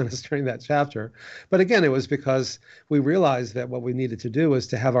not lost on us during that chapter. But again, it was because we realized that what we needed to do was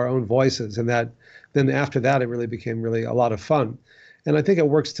to have our own voices, and that then after that, it really became a lot of fun. And I think it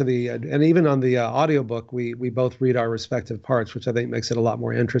works and even on the audiobook, we both read our respective parts, which I think makes it a lot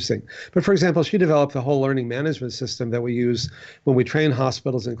more interesting. But for example, she developed the whole learning management system that we use when we train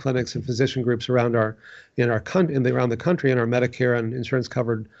hospitals and clinics and physician groups around the country in our Medicare and insurance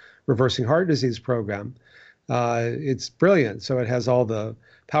covered reversing heart disease program. It's brilliant. So it has all the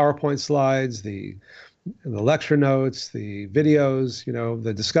PowerPoint slides, the lecture notes, the videos,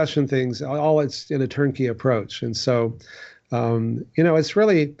 the discussion things, all it's in a turnkey approach. And so it's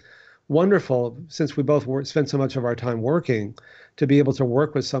really wonderful, since we both spend so much of our time working, to be able to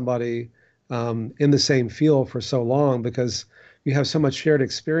work with somebody in the same field for so long, because you have so much shared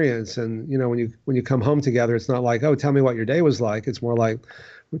experience. And when you come home together, it's not like, oh, tell me what your day was like. It's more like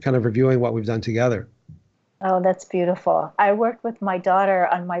we're kind of reviewing what we've done together. Oh, that's beautiful. I worked with my daughter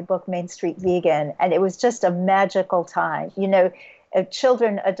on my book, Main Street Vegan, and it was just a magical time.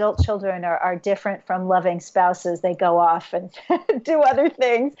 Adult children are different from loving spouses. They go off and do other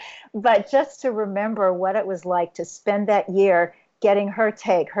things. But just to remember what it was like to spend that year getting her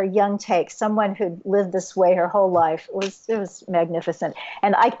young take, someone who'd lived this way her whole life, it was magnificent.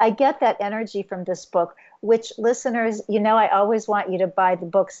 And I get that energy from this book, which listeners, I always want you to buy the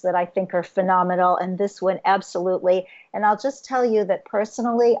books that I think are phenomenal, and this one absolutely. And I'll just tell you that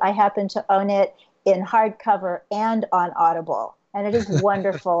personally, I happen to own it in hardcover and on Audible. And it is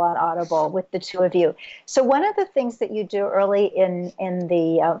wonderful on Audible with the two of you. So one of the things that you do early in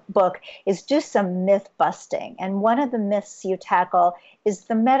the book is do some myth busting. And one of the myths you tackle is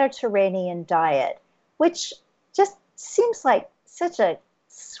the Mediterranean diet, which just seems like such a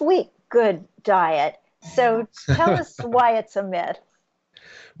sweet, good diet. So tell us why it's a myth.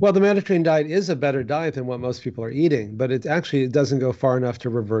 Well, the Mediterranean diet is a better diet than what most people are eating, but it doesn't go far enough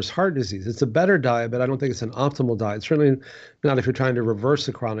to reverse heart disease. It's a better diet, but I don't think it's an optimal diet, certainly not if you're trying to reverse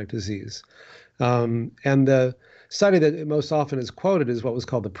a chronic disease. And the study that most often is quoted is what was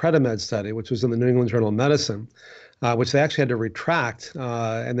called the Predimed study, which was in the New England Journal of Medicine, which they actually had to retract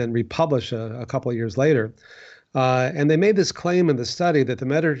and then republish a couple of years later. And they made this claim in the study that the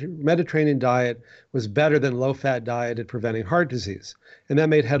Mediterranean diet was better than low-fat diet at preventing heart disease. And that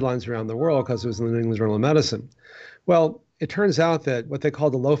made headlines around the world because it was in the New England Journal of Medicine. Well, it turns out that what they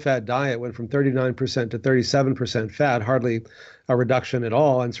called the low-fat diet went from 39% to 37% fat, hardly a reduction at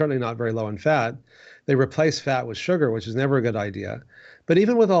all, and certainly not very low in fat. They replaced fat with sugar, which is never a good idea. But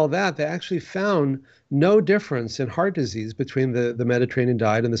even with all that, they actually found no difference in heart disease between the Mediterranean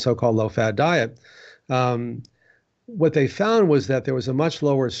diet and the so-called low-fat diet. What they found was that there was a much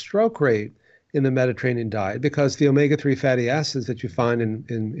lower stroke rate in the Mediterranean diet because the omega-3 fatty acids that you find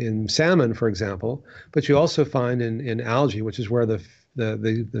in salmon, for example, but you also find in algae, which is where the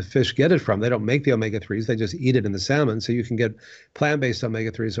fish get it from. They don't make the omega-3s, they just eat it in the salmon. So you can get plant-based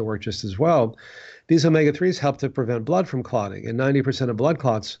omega-3s that work just as well. These omega-3s help to prevent blood from clotting, and 90%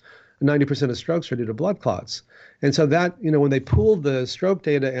 of strokes are due to blood clots. And so that, when they pooled the stroke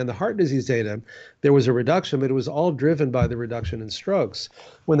data and the heart disease data, there was a reduction, but it was all driven by the reduction in strokes.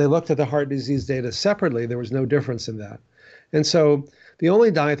 When they looked at the heart disease data separately, there was no difference in that. And so the only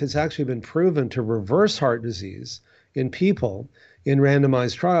diet that's actually been proven to reverse heart disease in people in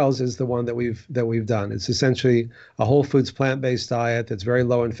randomized trials is the one that we've done. It's essentially a whole foods plant-based diet that's very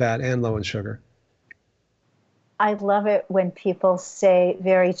low in fat and low in sugar. I love it when people say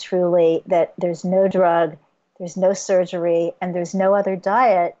very truly that there's no drug, there's no surgery, and there's no other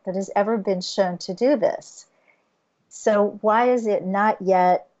diet that has ever been shown to do this. So why is it not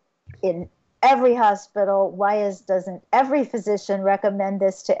yet in every hospital? Doesn't every physician recommend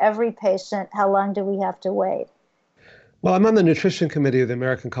this to every patient? How long do we have to wait? Well, I'm on the nutrition committee of the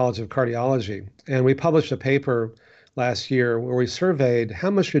American College of Cardiology, and we published a paper last year where we surveyed how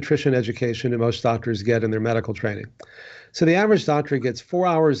much nutrition education do most doctors get in their medical training. So the average doctor gets 4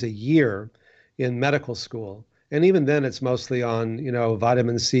 hours a year in medical school, and even then it's mostly on,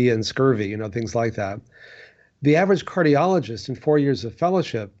 vitamin C and scurvy, things like that. The average cardiologist in 4 years of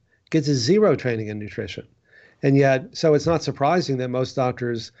fellowship gets zero training in nutrition. And yet, so it's not surprising that most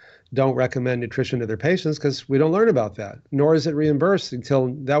doctors don't recommend nutrition to their patients because we don't learn about that, nor is it reimbursed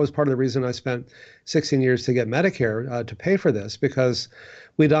until that was part of the reason I spent 16 years to get Medicare to pay for this, because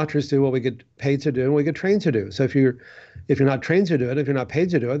we doctors do what we get paid to do and we get trained to do. So if you're not trained to do it, if you're not paid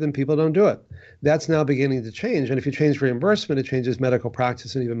to do it, then people don't do it. That's now beginning to change. And if you change reimbursement, it changes medical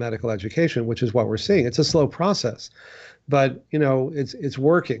practice and even medical education, which is what we're seeing. It's a slow process, but it's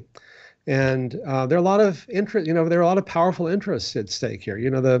working. And there are a lot of interest, there are a lot of powerful interests at stake here.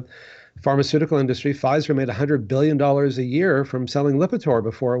 The pharmaceutical industry, Pfizer made $100 billion a year from selling Lipitor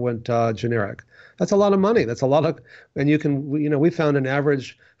before it went generic. That's a lot of money. That's a lot of, and we found an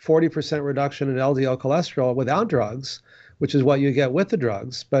average 40% reduction in LDL cholesterol without drugs, which is what you get with the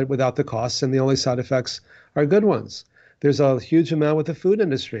drugs, but without the costs, and the only side effects are good ones. There's a huge amount with the food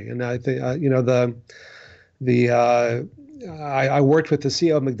industry. And I think, I worked with the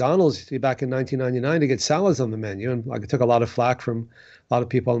CEO of McDonald's back in 1999 to get salads on the menu, and I took a lot of flack from a lot of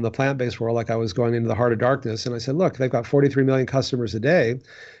people in the plant-based world, like I was going into the heart of darkness. And I said, look, they've got 43 million customers a day,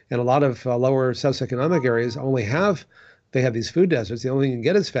 and a lot of lower socioeconomic areas they have these food deserts. The only thing you can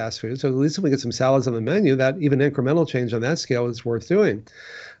get is fast food. So at least if we get some salads on the menu, that even incremental change on that scale is worth doing.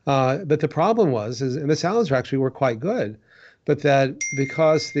 But the problem and the salads were quite good, but that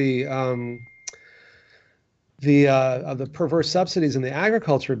because the perverse subsidies in the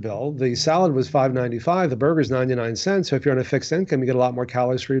agriculture bill, the salad was $5.95, the burger's 99 cents. So if you're on a fixed income, you get a lot more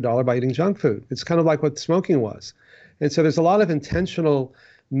calories for your dollar by eating junk food. It's kind of like what smoking was. And so there's a lot of intentional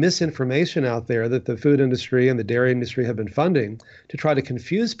misinformation out there that the food industry and the dairy industry have been funding to try to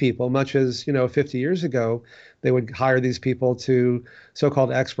confuse people, much as, 50 years ago, they would hire these people to so-called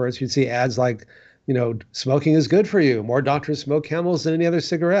experts. You'd see ads like, smoking is good for you. More doctors smoke Camels than any other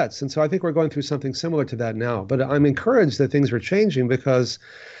cigarettes. And so I think we're going through something similar to that now. But I'm encouraged that things are changing because,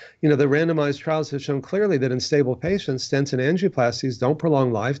 the randomized trials have shown clearly that in stable patients, stents and angioplasties don't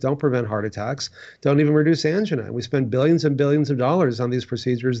prolong life, don't prevent heart attacks, don't even reduce angina. We spend billions and billions of dollars on these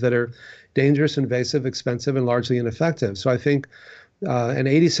procedures that are dangerous, invasive, expensive, and largely ineffective. So I think and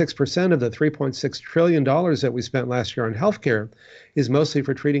 86% of the $3.6 trillion that we spent last year on healthcare is mostly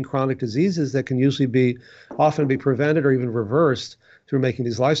for treating chronic diseases that can often be prevented or even reversed through making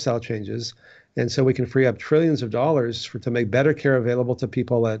these lifestyle changes. And so we can free up trillions of dollars to make better care available to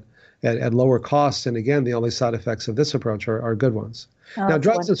people at lower costs. And again, the only side effects of this approach are good ones. Oh, now,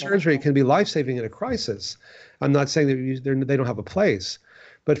 drugs wonderful. and surgery can be life-saving in a crisis. I'm not saying that they don't have a place.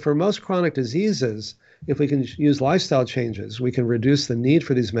 But for most chronic diseases, if we can use lifestyle changes, we can reduce the need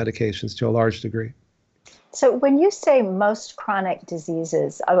for these medications to a large degree. So when you say most chronic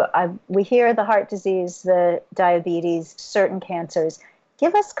diseases, we hear the heart disease, the diabetes, certain cancers.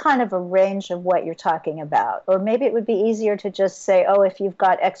 Give us kind of a range of what you're talking about. Or maybe it would be easier to just say, if you've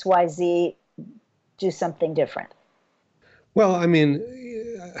got XYZ, do something different. Well,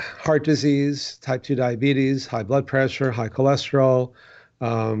 heart disease, type 2 diabetes, high blood pressure, high cholesterol,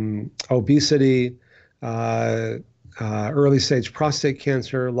 obesity, early stage prostate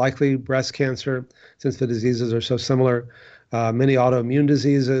cancer, likely breast cancer, since the diseases are so similar, many autoimmune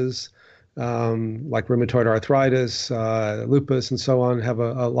diseases like rheumatoid arthritis, lupus, and so on have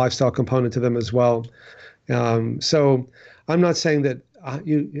a lifestyle component to them as well. So I'm not saying that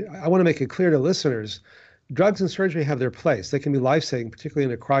I want to make it clear to listeners, drugs and surgery have their place. They can be life-saving, particularly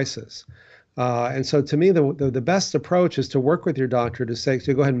in a crisis. And so to me, the best approach is to work with your doctor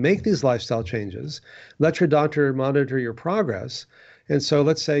to go ahead and make these lifestyle changes. Let your doctor monitor your progress. And so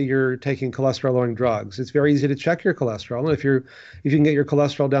let's say you're taking cholesterol-lowering drugs. It's very easy to check your cholesterol. And if you can get your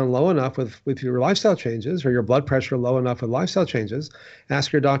cholesterol down low enough with your lifestyle changes, or your blood pressure low enough with lifestyle changes,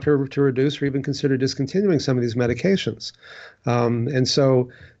 ask your doctor to reduce or even consider discontinuing some of these medications. And so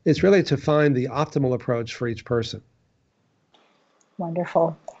it's really to find the optimal approach for each person.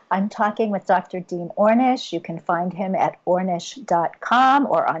 Wonderful. I'm talking with Dr. Dean Ornish. You can find him at ornish.com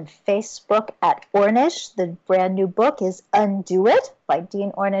or on Facebook at Ornish. The brand new book is Undo It by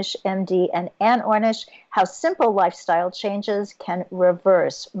Dean Ornish, MD, and Ann Ornish, How Simple Lifestyle Changes Can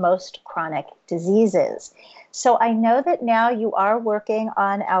Reverse Most Chronic Diseases. So I know that now you are working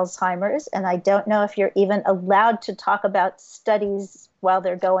on Alzheimer's, and I don't know if you're even allowed to talk about studies while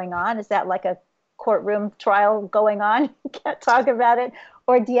they're going on. Is that like a courtroom trial going on? You can't talk about it?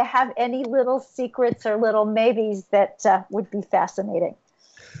 Or do you have any little secrets or little maybes that would be fascinating?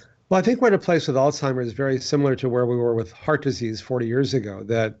 Well, I think we're at a place with Alzheimer's is very similar to where we were with heart disease 40 years ago,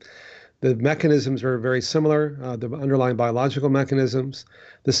 that the mechanisms are very similar, the underlying biological mechanisms.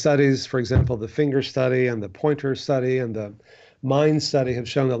 The studies, for example, the finger study and the pointer study and the MIND study have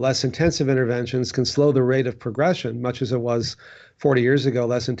shown that less intensive interventions can slow the rate of progression, much as it was 40 years ago,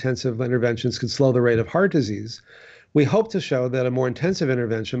 less intensive interventions can slow the rate of heart disease. We hope to show that a more intensive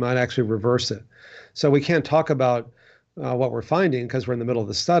intervention might actually reverse it. So we can't talk about what we're finding because we're in the middle of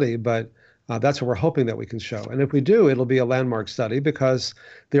the study, but that's what we're hoping that we can show. And if we do, it'll be a landmark study because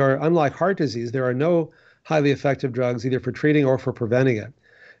there are, unlike heart disease, there are no highly effective drugs either for treating or for preventing it.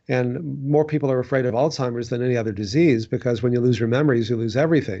 And more people are afraid of Alzheimer's than any other disease because when you lose your memories, you lose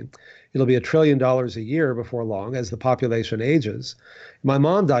everything. It'll be $1 trillion a year before long as the population ages. My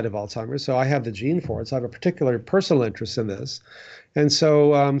mom died of Alzheimer's, so I have the gene for it. So I have a particular personal interest in this. And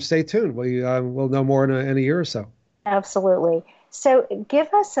so stay tuned. We'll know more in a year or so. Absolutely. So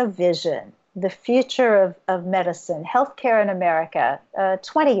give us a vision, the future of medicine, healthcare in America,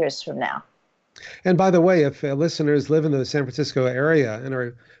 20 years from now. And by the way, if listeners live in the San Francisco area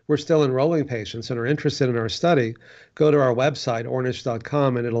and we're still enrolling patients and are interested in our study, go to our website,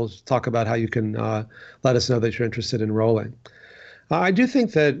 ornish.com, and it'll talk about how you can let us know that you're interested in enrolling. I do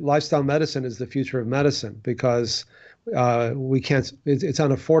think that lifestyle medicine is the future of medicine because it's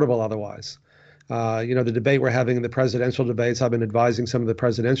unaffordable otherwise. The debate we're having in the presidential debates, I've been advising some of the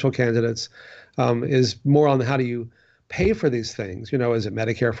presidential candidates, is more on how do you pay for these things? Is it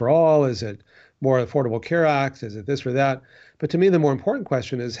Medicare for all? Is it more Affordable Care Act? Is it this or that? But to me, the more important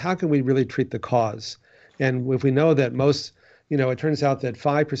question is how can we really treat the cause? And if we know that it turns out that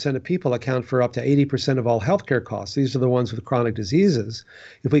 5% of people account for up to 80% of all healthcare costs. These are the ones with chronic diseases.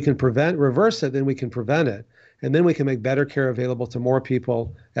 If we can reverse it, then we can prevent it. And then we can make better care available to more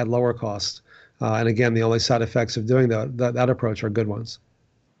people at lower cost. And again, the only side effects of doing that approach are good ones.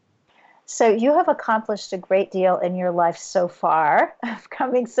 So you have accomplished a great deal in your life so far,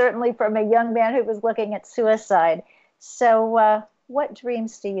 coming certainly from a young man who was looking at suicide. So what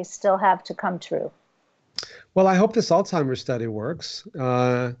dreams do you still have to come true? Well, I hope this Alzheimer's study works.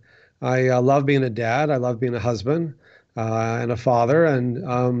 I love being a dad. I love being a husband and a father. And,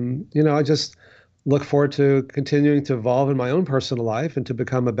 I just look forward to continuing to evolve in my own personal life and to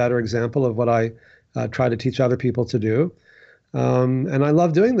become a better example of what I try to teach other people to do. And I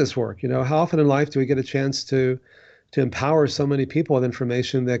love doing this work. How often in life do we get a chance to empower so many people with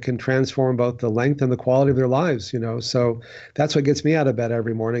information that can transform both the length and the quality of their lives, So that's what gets me out of bed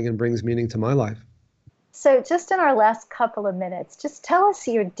every morning and brings meaning to my life. So just in our last couple of minutes, just tell us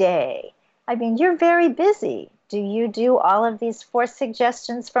your day. I mean, you're very busy. Do you do all of these 4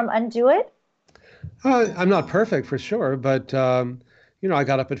 suggestions from Undo It? I'm not perfect for sure, but I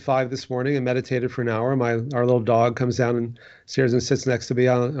got up at 5 this morning and meditated for an hour. Our little dog comes down and stairs and sits next to me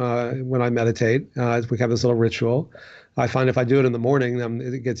when I meditate. We have this little ritual. I find if I do it in the morning,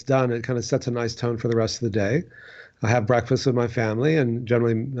 it gets done. It kind of sets a nice tone for the rest of the day. I have breakfast with my family and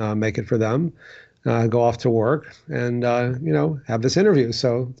generally make it for them. Go off to work and have this interview.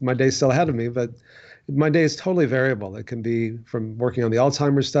 So my day's still ahead of me, but my day is totally variable. It can be from working on the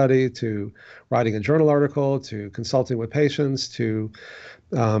Alzheimer's study to writing a journal article to consulting with patients to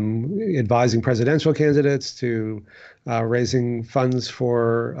advising presidential candidates to raising funds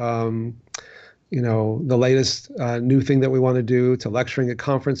for the latest new thing that we want to do to lecturing at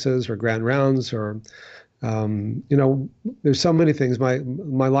conferences or grand rounds or there's so many things.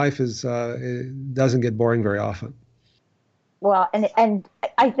 My life it doesn't get boring very often. Well, and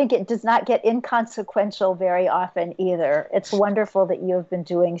I think it does not get inconsequential very often either. It's wonderful that you have been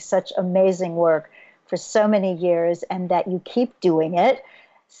doing such amazing work for so many years and that you keep doing it.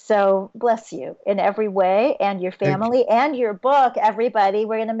 So bless you in every way and your family and your book, everybody.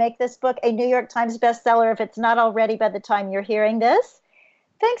 We're going to make this book a New York Times bestseller if it's not already by the time you're hearing this.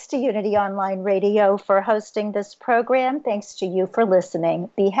 Thanks to Unity Online Radio for hosting this program. Thanks to you for listening.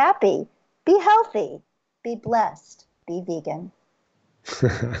 Be happy, be healthy, be blessed. Be vegan.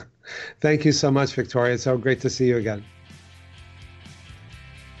 Thank you so much, Victoria. It's so great to see you again.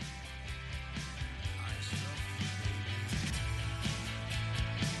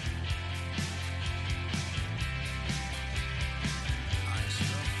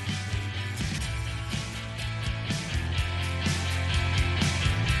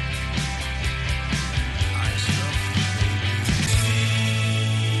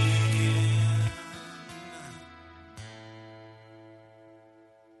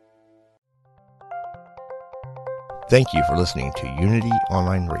 Thank you for listening to Unity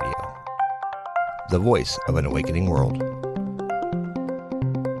Online Radio, the voice of an awakening world.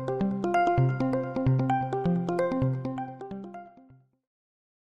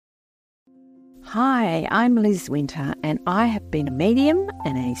 Hi, I'm Liz Winter, and I have been a medium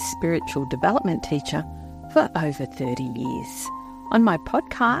and a spiritual development teacher for over 30 years. On my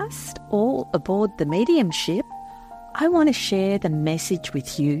podcast, All Aboard the Mediumship, I want to share the message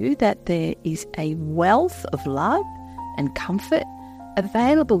with you that there is a wealth of love and comfort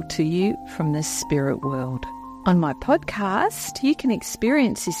available to you from the spirit world. On my podcast, you can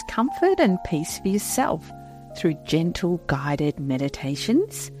experience this comfort and peace for yourself through gentle guided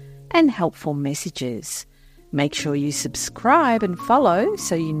meditations and helpful messages. Make sure you subscribe and follow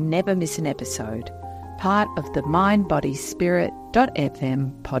so you never miss an episode. Part of the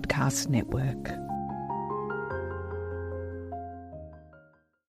mindbodyspirit.fm podcast network.